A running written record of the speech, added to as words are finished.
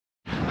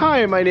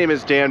Hi, my name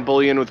is Dan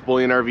Bullyan with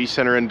Bullyan RV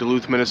Center in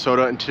Duluth,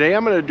 Minnesota, and today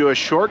I'm going to do a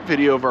short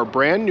video of our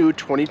brand new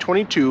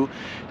 2022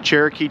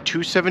 Cherokee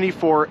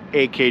 274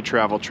 AK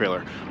travel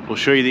trailer. We'll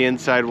show you the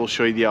inside, we'll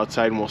show you the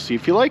outside, and we'll see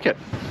if you like it.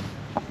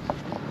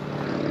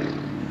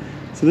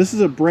 So this is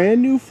a brand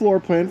new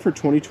floor plan for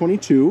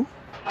 2022.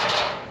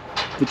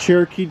 The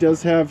Cherokee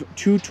does have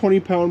two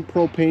 20-pound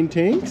propane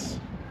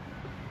tanks,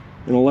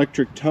 an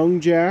electric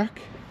tongue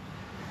jack,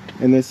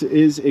 and this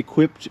is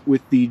equipped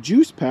with the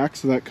juice pack,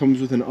 so that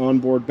comes with an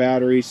onboard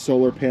battery,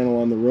 solar panel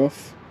on the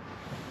roof,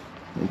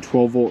 and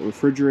 12-volt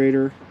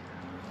refrigerator,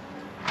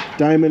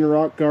 diamond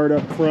rock guard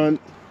up front.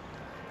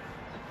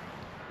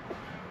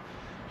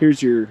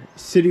 Here's your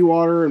city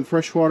water and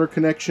freshwater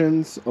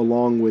connections,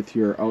 along with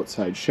your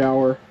outside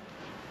shower.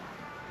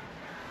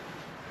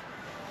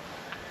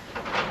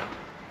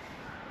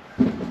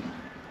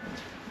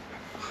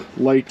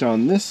 Light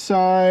on this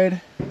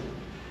side.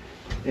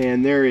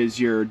 And there is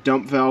your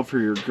dump valve for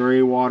your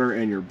gray water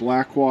and your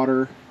black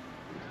water.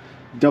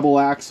 Double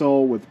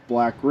axle with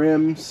black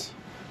rims.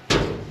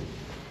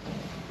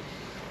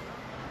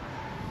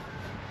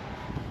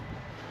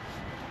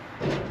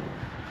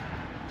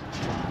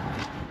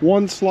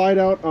 One slide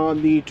out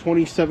on the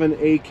 27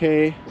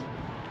 AK.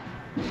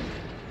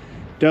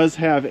 Does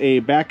have a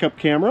backup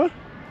camera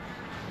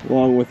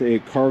along with a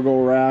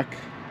cargo rack.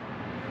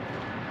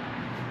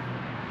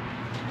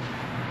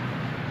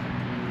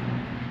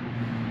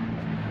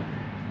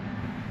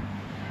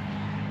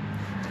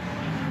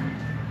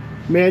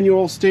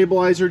 Manual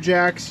stabilizer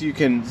jacks, you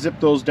can zip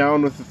those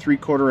down with a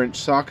 3/4 inch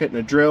socket and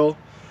a drill.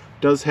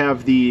 Does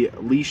have the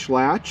leash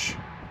latch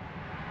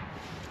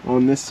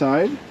on this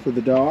side for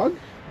the dog.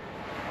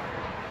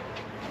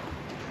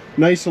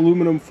 Nice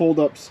aluminum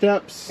fold-up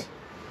steps.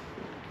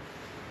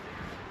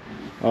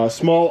 A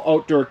small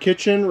outdoor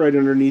kitchen right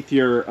underneath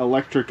your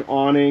electric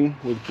awning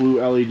with blue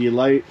LED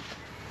light.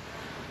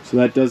 So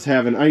that does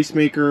have an ice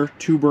maker,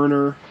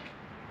 2-burner,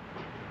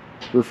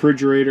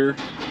 refrigerator,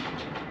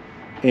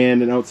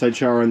 and an outside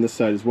shower on this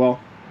side as well.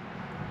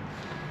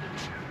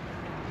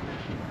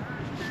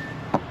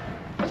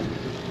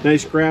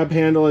 Nice grab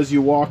handle as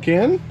you walk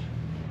in.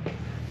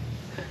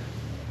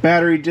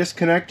 Battery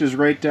disconnect is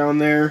right down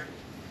there.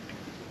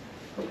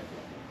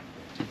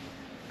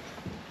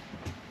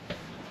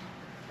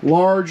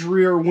 Large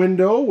rear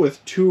window with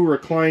 2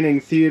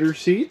 reclining theater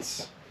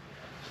seats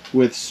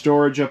with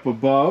storage up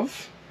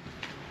above.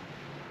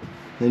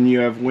 Then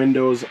you have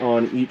windows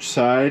on each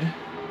side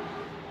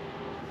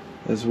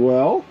as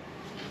well.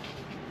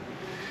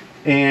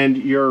 And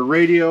your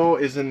radio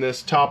is in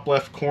this top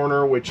left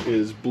corner, which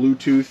is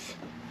Bluetooth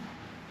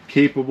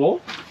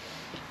capable.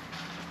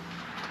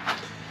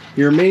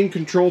 Your main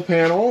control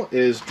panel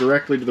is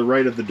directly to the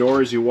right of the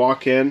door as you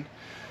walk in.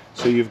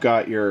 So you've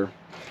got your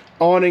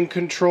awning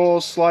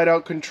control, slide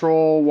out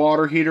control,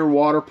 water heater,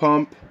 water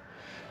pump,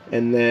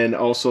 and then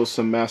also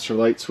some master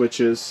light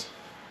switches.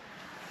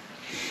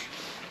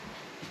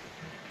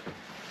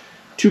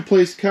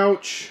 2-place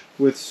couch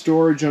with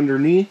storage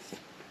underneath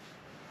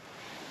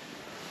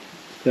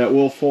that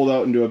will fold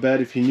out into a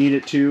bed if you need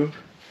it to.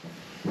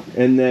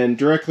 And then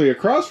directly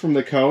across from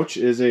the couch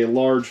is a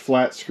large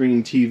flat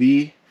screen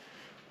TV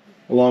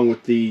along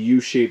with the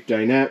U-shaped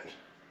dinette,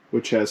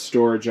 which has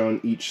storage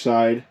on each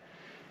side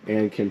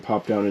and can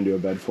pop down into a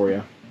bed for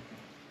you.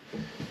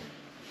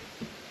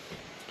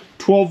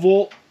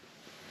 12-volt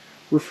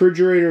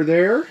refrigerator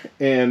there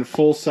and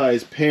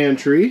full-size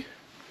pantry.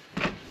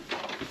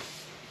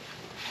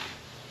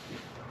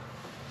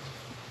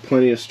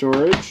 Plenty of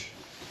storage.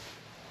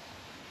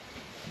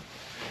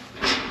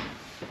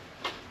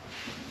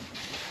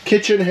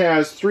 Kitchen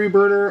has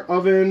 3-burner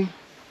oven,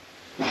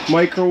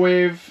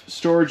 microwave,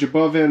 storage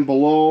above and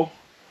below,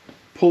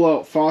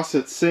 pull-out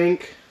faucet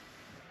sink,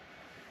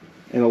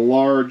 and a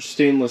large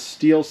stainless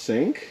steel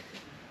sink.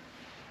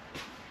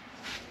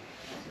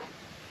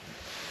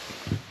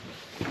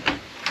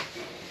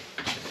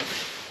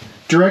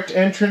 Direct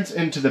entrance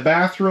into the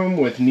bathroom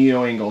with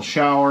neo-angle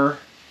shower,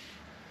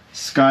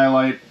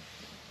 skylight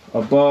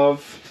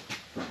above.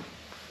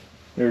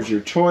 There's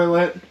your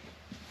toilet.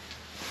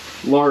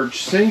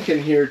 Large sink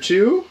in here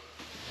too,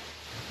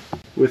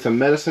 with a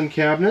medicine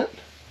cabinet.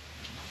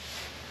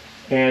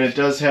 And it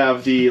does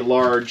have the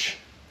large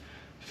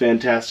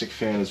fantastic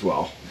fan as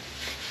well.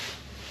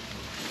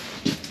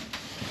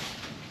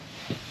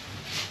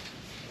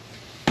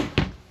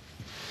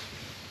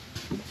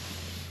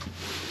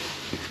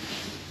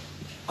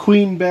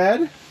 Queen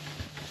bed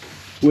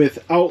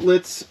with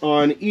outlets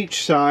on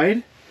each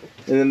side.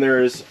 And then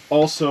there is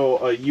also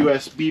a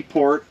USB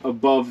port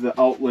above the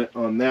outlet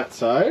on that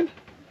side.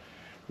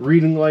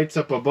 Reading lights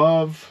up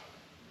above,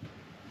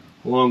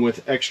 along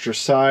with extra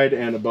side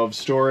and above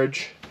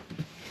storage.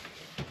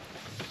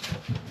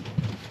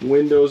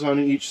 Windows on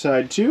each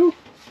side too.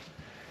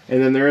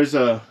 And then there is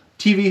a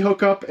TV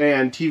hookup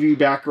and TV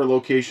backer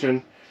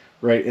location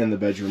right in the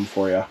bedroom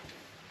for you.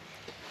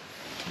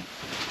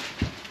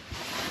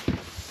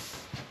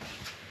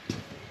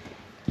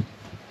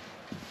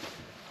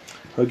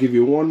 I'll give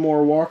you one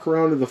more walk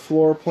around of the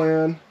floor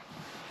plan.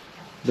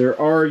 There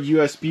are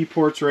USB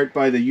ports right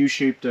by the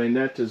U-shaped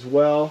dinette as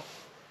well,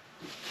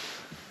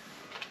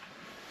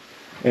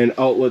 and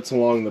outlets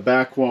along the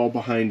back wall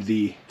behind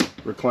the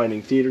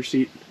reclining theater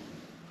seat.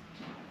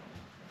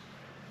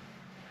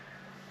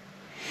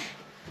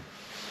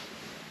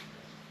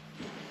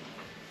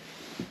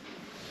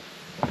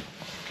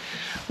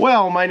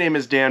 Well, my name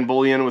is Dan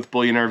Bullyan with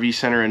Bullyan RV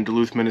Center in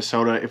Duluth,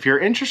 Minnesota. If you're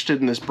interested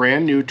in this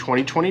brand new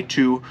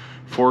 2022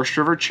 Forest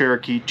River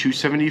Cherokee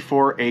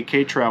 274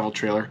 AK travel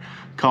trailer,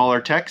 call or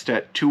text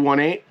at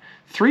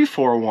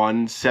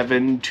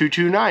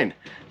 218-341-7229.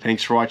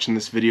 Thanks for watching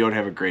this video and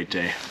have a great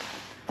day.